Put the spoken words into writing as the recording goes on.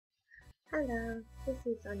Hello, this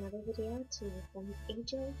is another video to me from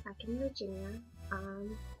AJ back in Virginia.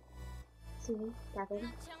 It's me, Devin.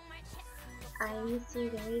 I miss you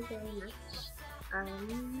very, very much.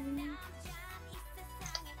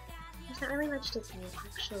 There's not really much to say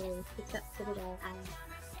actually, except for today I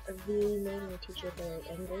really made my teacher very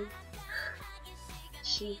angry.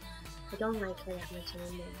 I don't like her that much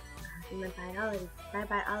anymore. My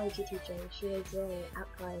biology teacher, she was very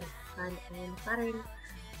outgoing, fun, and flattering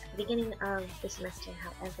at the beginning of the semester.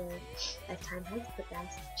 However, as time has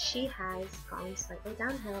progressed, she has gone slightly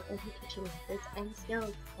downhill in her teaching methods and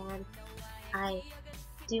skills, and I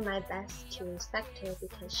do my best to respect her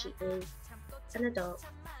because she is an adult.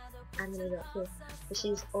 I'm an adult too, but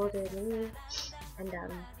she's older than me, and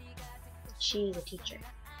she's a teacher.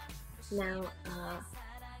 Now,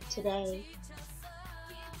 today,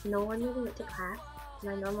 no one really went to class.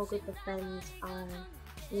 My normal group of friends are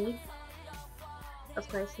me, of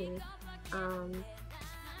course me,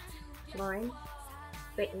 Lauren,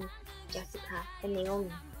 Brittany, Jessica, and Naomi.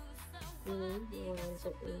 Lauren,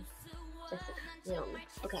 Brittany, Jessica, Naomi.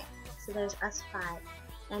 Okay, so there's us 5,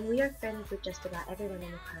 and we are friends with just about everyone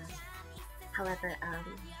in the class. However,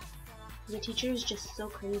 the teacher is just so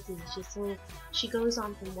crazy. She goes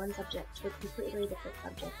on from one subject to a completely different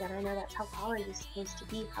subject, and I know that's how college is supposed to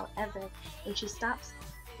be. However, when she stops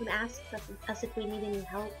and asks us if we need any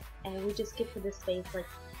help, and we just give her this face like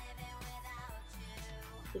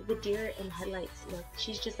the deer in headlights look.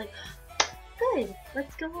 She's just like, good,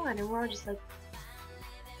 let's go on, and we're all just like,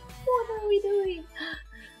 what are we doing?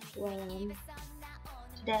 Well,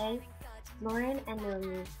 today, Lauren and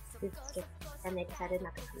Naomi did skip, and they decided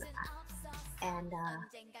not to come to class. And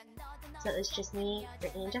so it was just me,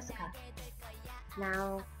 Brittany, and Jessica.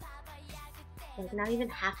 Now, like not even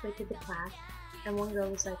halfway through the class, and one girl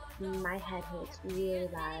was like, my head hurts really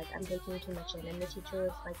bad, I'm taking too much in, and the teacher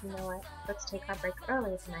was like, you know what, let's take our break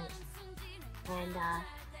early tonight. And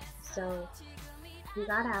so we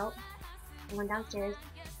got out and went downstairs,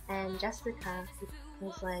 and Jessica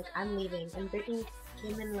was like, I'm leaving, and Brittany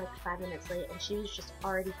came in like 5 minutes late, and she was just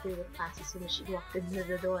already through with class as soon as she walked into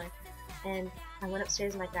the door. And I went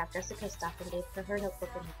upstairs and I grabbed Jessica's stuff and gave her notebook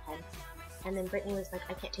and her pen. And then Brittany was like,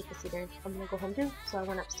 I can't take this either, I'm gonna go home too. So I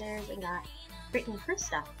went upstairs and got Brittany her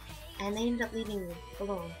stuff. And they ended up leaving me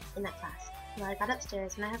alone in that class. Well, I got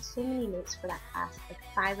upstairs and I have so many notes for that class, like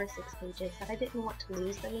 5 or 6 pages, that I didn't want to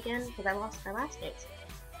lose them again because I lost my last notes.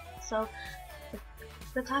 So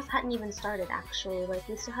the class hadn't even started actually, like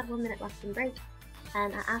we still had 1 minute left in break.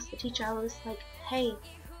 And I asked the teacher, I was like, hey,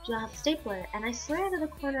 do you have a stapler? And I swear out of the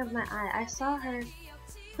corner of my eye, I saw her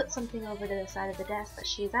put something over to the side of the desk that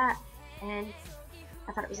she's at, and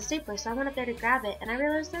I thought it was a stapler, so I went up there to grab it, and I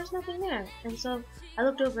realized there's nothing there. And so I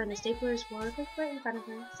looked over, and the staplers were like right in front of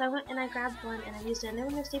her. So I went and I grabbed one, and I used it, and there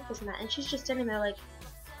were no staples in that. And she's just standing there like,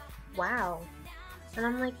 wow. And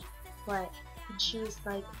I'm like, what? And she was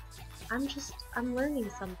like, I'm learning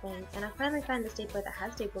something. And I finally found a stapler that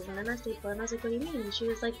has staples, and then a stapler, and I was like, what do you mean? And she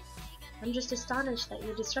was like, I'm just astonished that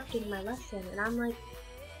you're disrupting my lesson. And I'm like,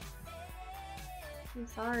 I'm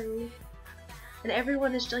sorry. And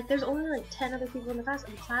everyone is just like, there's only like 10 other people in the class,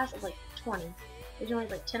 and a class of like 20. There's only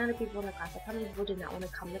like 10 other people in the class. Like, how many people did not want to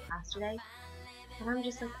come to class today? And I'm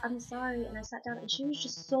just like, I'm sorry. And I sat down, and she was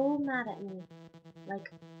just so mad at me.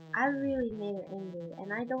 Like, I really made her angry,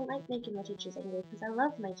 and I don't like making my teachers angry because I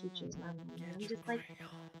love my teachers normally. And I'm just like,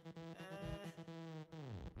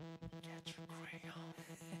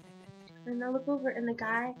 and I look over, and the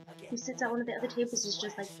guy who sits at one of the other tables is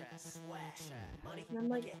just like, and I'm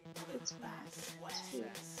like, it's fine.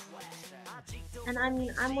 And I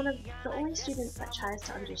mean, I'm one of the only students that tries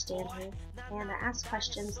to understand her, and I ask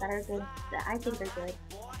questions that are good, that I think are good,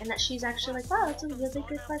 and that she's actually like, wow, that's a really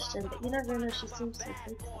good question, but you never know, she seems so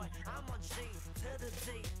faithful.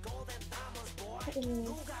 But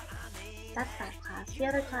anyway, that's that class. The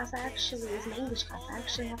other class is an English class. I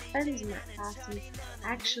actually have friends in that class, and I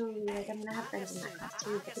have friends in that class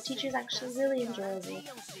too, but the teacher's actually really enjoyable.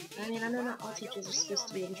 I mean, I know not all teachers are supposed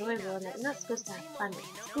to be enjoyable, and they're not supposed to have fun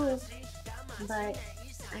at school, but,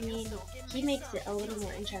 I mean, he makes it a little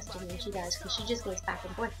more interesting than she does, because she just goes back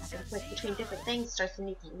and forth between different things, starts a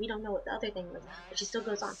new thing. We don't know what the other thing was, but she still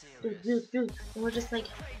goes on, and we're just like,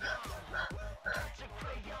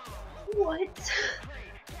 what?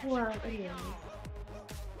 Well, anyways,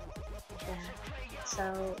 yeah,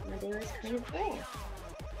 so my day was kind of full.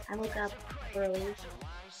 I woke up early,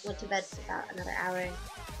 went to bed for about another hour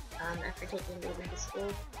after taking David to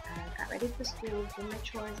school, got ready for school, did my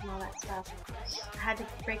chores and all that stuff. I had to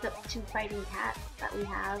break up 2 fighting cats that we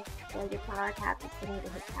have. Like, it's not our cats, it's the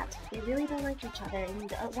neighborhood cats. They really don't like each other, and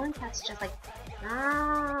the one cat's just like,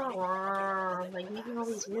 ah, wah. all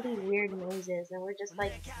these really weird noises, and we're just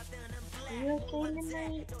like, are you okay,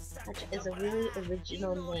 Midnight? Which is a really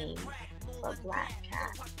original name for a black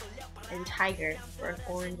cat, and Tiger for an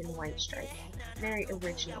orange and white stripe. Very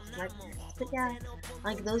original for my parents. But yeah,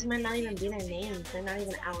 like those might not even be their names. They're not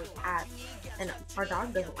even our cats. And our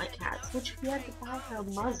dog doesn't like cats, which we had to buy her a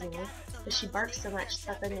muzzle because she barks so much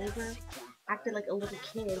that the neighbor acted like a little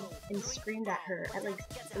kid and screamed at her at like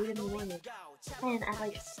 8 in the morning and at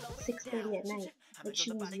like 6:30 at night. Like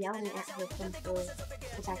she was yelling at her from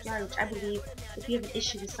the backyard, which I believe if you have an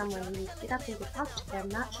issue with someone, you get up there to talk to them,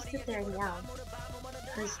 not just sit there and yell.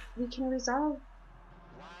 Because we can resolve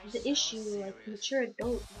the issue like mature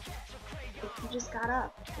adults. If you just got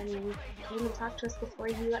up and you came and talked to us before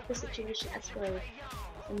you let the situation escalate.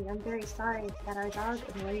 And I'm very sorry that our dog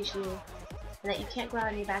annoys you and that you can't go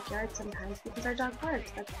out in your backyard sometimes because our dog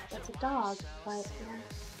barks. That's a dog. But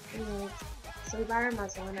yeah, anyways, so we bought her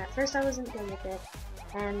muzzle, and at first I wasn't good with it.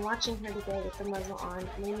 And watching her today with the muzzle on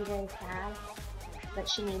made me very sad that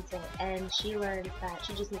she needs it, and she learned that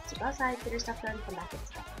she just needs to go outside, get her stuff done, come back and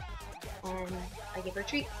stuff. And I give her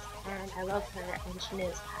treats, and I love her, and she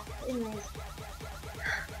knows that. But anyways,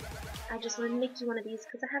 I just wanted to make you one of these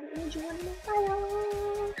because I haven't made you one in a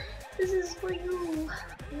while. This is for you,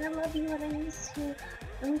 and I love you, and I miss you,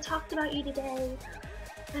 and we talked about you today,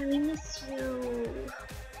 and we miss you.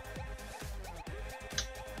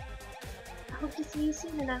 I hope to see you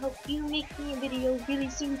soon, and I hope you make me a video really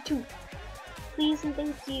soon too. Please and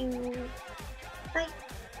thank you. Bye.